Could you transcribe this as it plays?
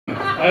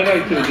I'd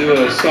like to do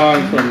a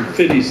song from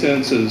 50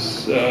 Cent's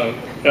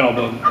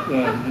album.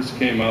 This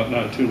came out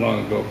not too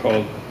long ago,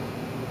 called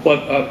 "What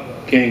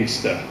Up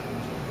Gangsta."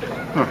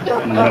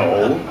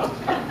 No,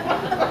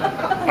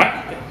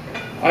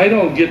 I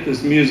don't get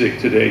this music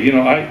today. You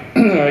know, I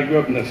grew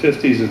up in the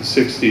 50s and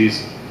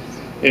 60s,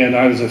 and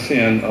I was a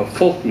fan of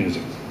folk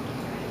music,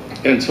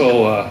 and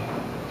so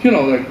you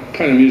know, that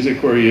kind of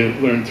music where you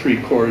learn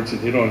 3 chords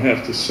and you don't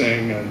have to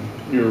sing and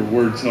your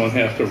words don't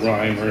have to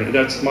rhyme, or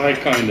that's my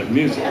kind of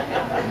music.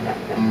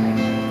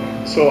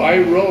 So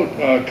I wrote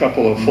a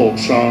couple of folk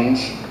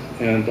songs,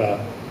 and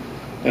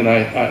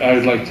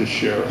I'd like to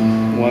share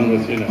one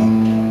with you now.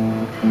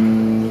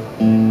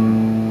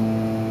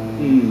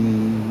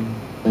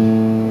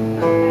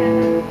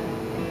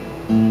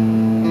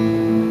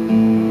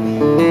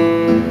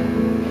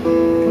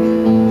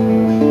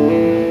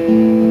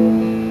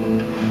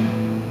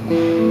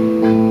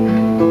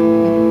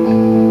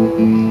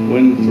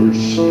 When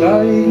first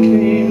I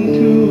came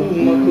to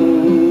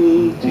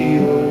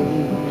Mukilteo,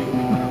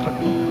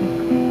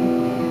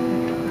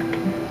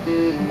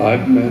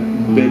 I've met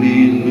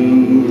Betty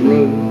Lou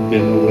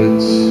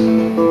Rabinowitz.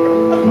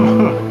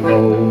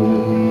 Oh,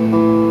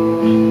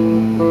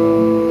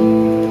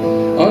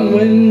 on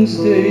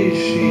Wednesday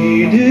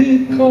she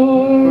did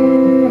car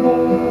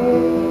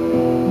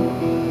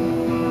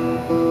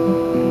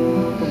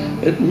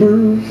at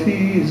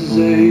Murphy's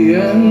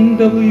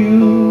A&W.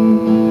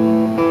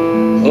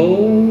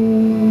 Oh,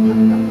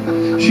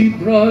 she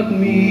brought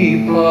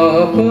me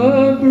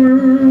Papa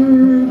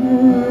Burger,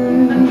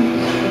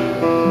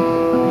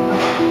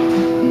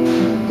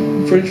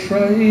 French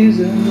fries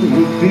and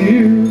root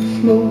beer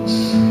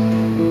floats,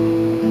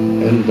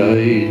 and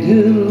I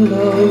did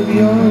love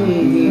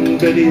young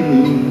Betty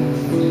Lou,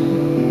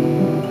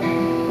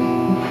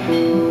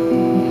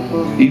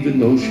 even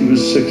though she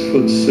was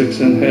 6'6"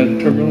 and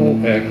had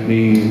terminal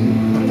acne.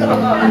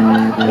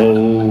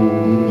 Oh.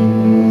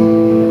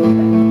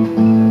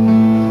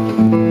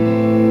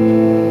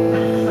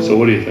 So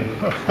what do you think?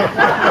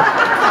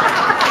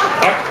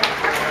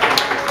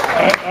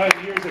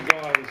 Years ago, I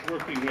was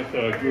working with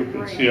a group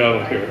in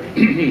Seattle here.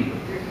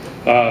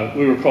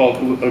 We were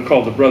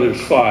called the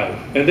Brothers Five,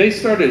 and they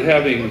started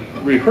having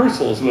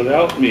rehearsals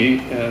without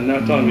me and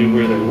not telling me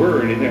where they were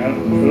or anything. I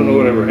don't know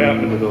whatever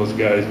happened to those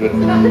guys, but I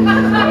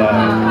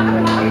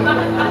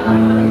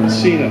haven't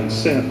seen them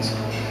since.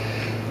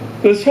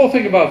 This whole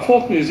thing about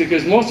folk music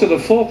is most of the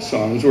folk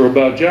songs were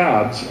about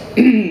jobs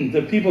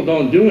that people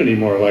don't do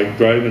anymore, like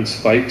driving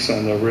spikes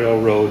on the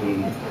railroad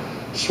and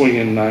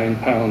swinging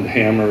 9-pound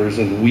hammers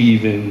and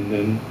weaving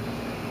and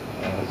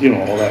you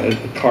know, all that,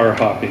 car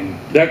hopping,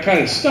 that kind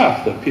of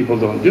stuff that people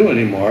don't do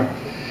anymore.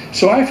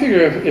 So I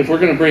figure if we're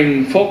going to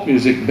bring folk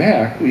music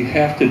back, we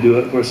have to do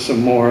it with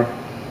some more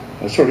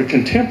sort of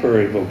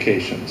contemporary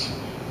vocations.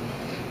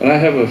 And I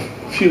have a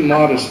few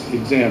modest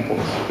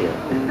examples here.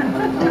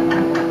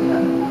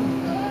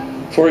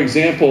 For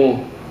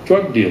example,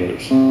 drug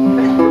dealers.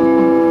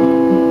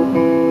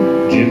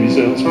 Jimmy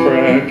sells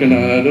crack and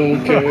I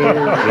don't care.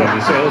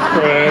 Jimmy sells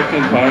crack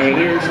in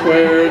Pioneer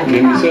Square.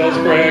 Jimmy sells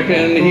crack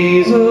and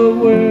he's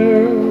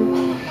aware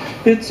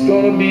it's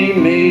gonna be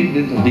made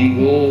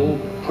illegal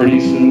pretty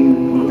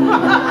soon.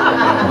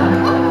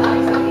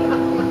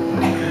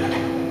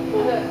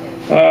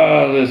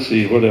 Let's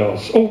see, what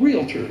else? Oh,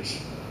 realtors.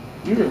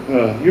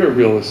 You're a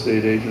real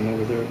estate agent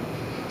over there.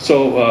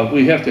 So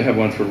we have to have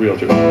one for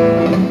realtors.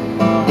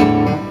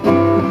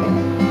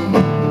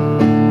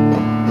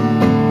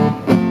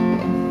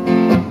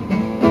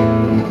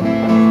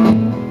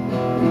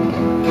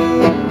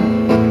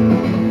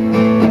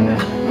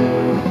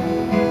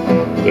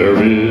 There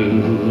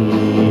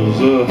is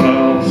a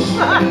house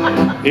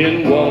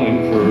in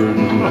Wallingford.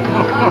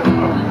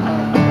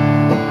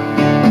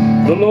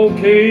 The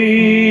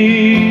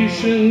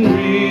location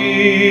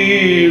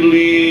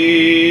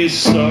really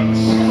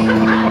sucks.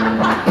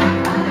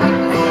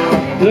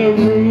 The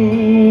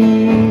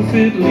roof,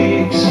 it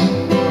leaks.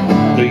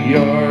 The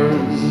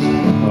yard's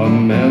a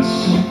mess.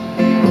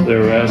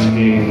 They're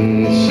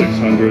asking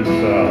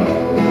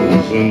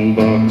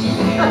 $600,000.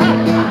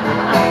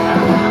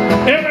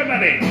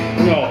 Everybody!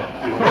 No.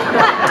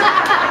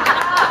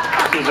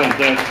 This isn't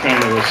that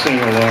kind of a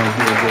sing-along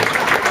here.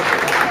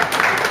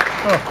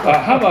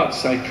 How about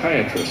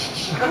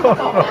psychiatrists?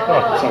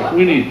 It's like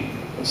we need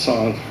a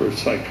song for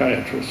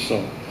psychiatrists,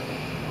 so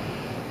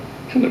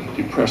kind of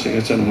depressing.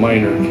 It's in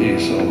minor key,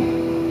 so.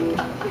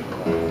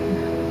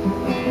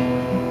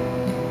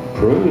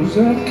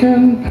 Prozac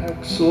and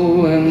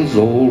Paxil and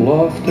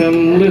Zoloft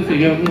and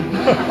lithium,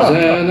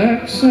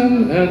 Xanax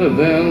and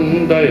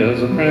Ativan,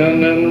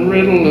 diazepam and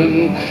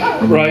Ritalin,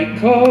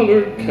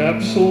 bright-colored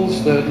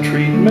capsules that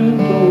treat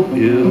mental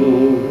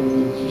ills.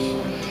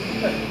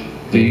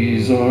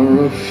 These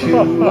are a few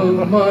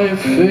of my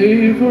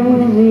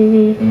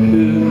favorite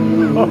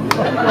pills.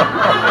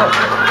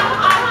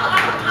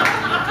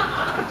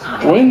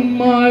 When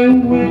my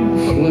wig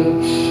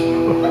flips,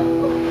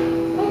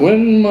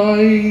 when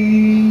my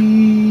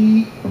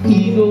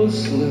ego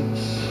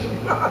slips,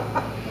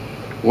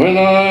 when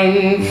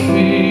I'm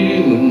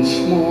feeling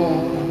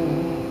small,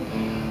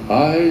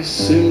 I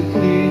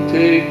simply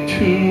take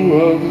 2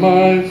 of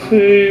my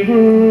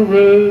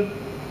favorite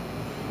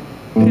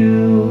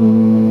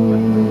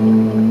pills,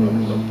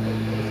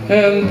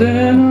 and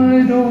then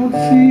I don't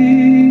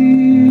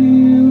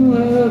feel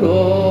at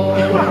all.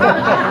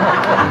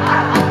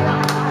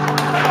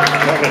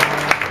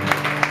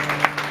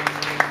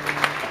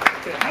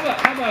 Okay,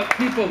 how about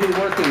people who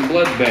work in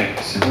blood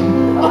banks?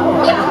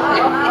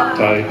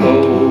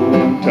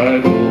 Typo,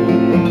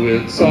 typo,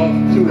 it's off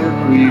to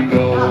work we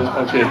go.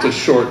 Okay, it's a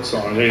short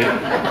song. They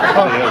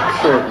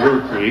have short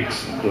work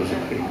weeks.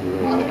 Doesn't pay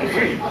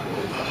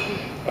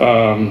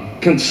really.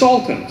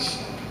 Consultants.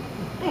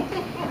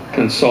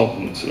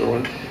 Consultants.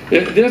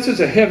 This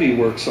is a heavy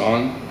work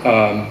song,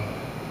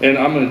 and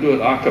I'm going to do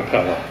it a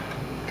cappella.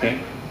 Okay?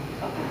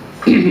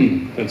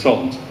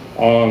 Consultants.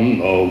 On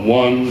the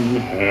one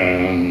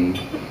hand,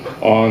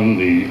 on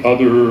the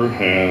other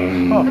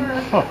hand,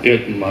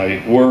 it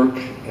might work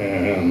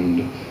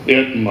and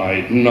it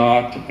might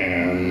not,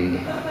 and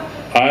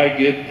I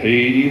get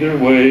paid either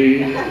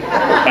way.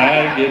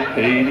 I get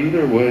paid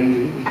either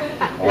way.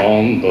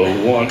 On the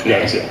one,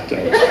 that's it.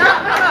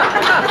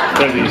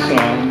 Heavy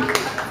song.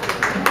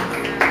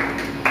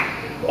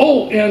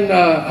 Oh, and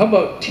how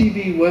about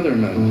TV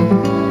weathermen?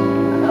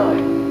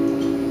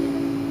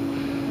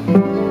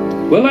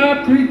 Well,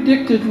 I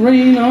predicted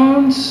rain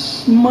on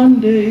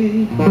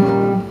Monday.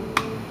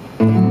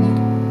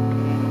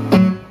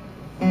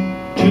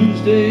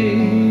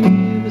 Tuesday,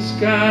 the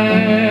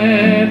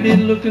sky be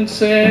looking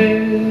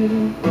sad.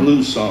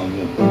 Blues song.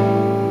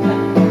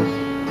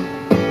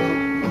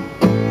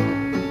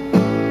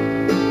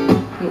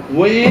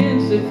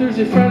 Wednesday,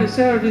 Thursday, Friday,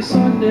 Saturday,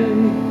 Sunday,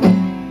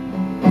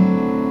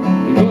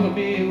 it's gonna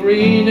be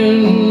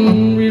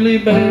raining really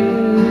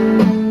bad.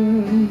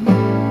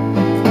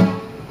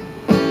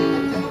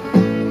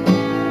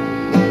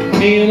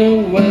 Being a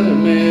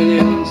weatherman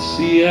in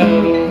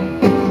Seattle,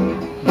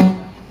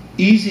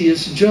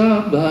 easiest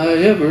job I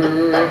ever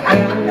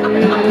had.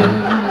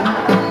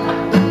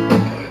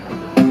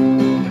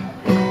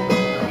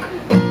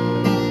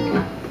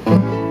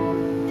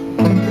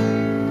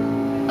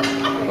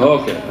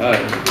 Okay, all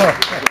right.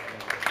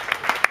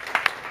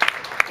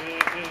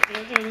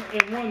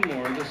 And one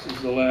more, this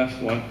is the last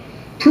one.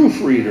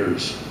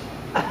 Proofreaders.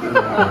 I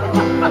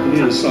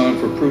need a song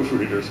for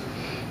proofreaders.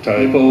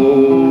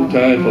 Typo,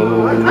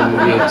 typo,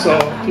 it's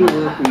off to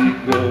work we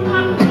go.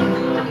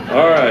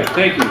 All right,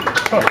 thank you.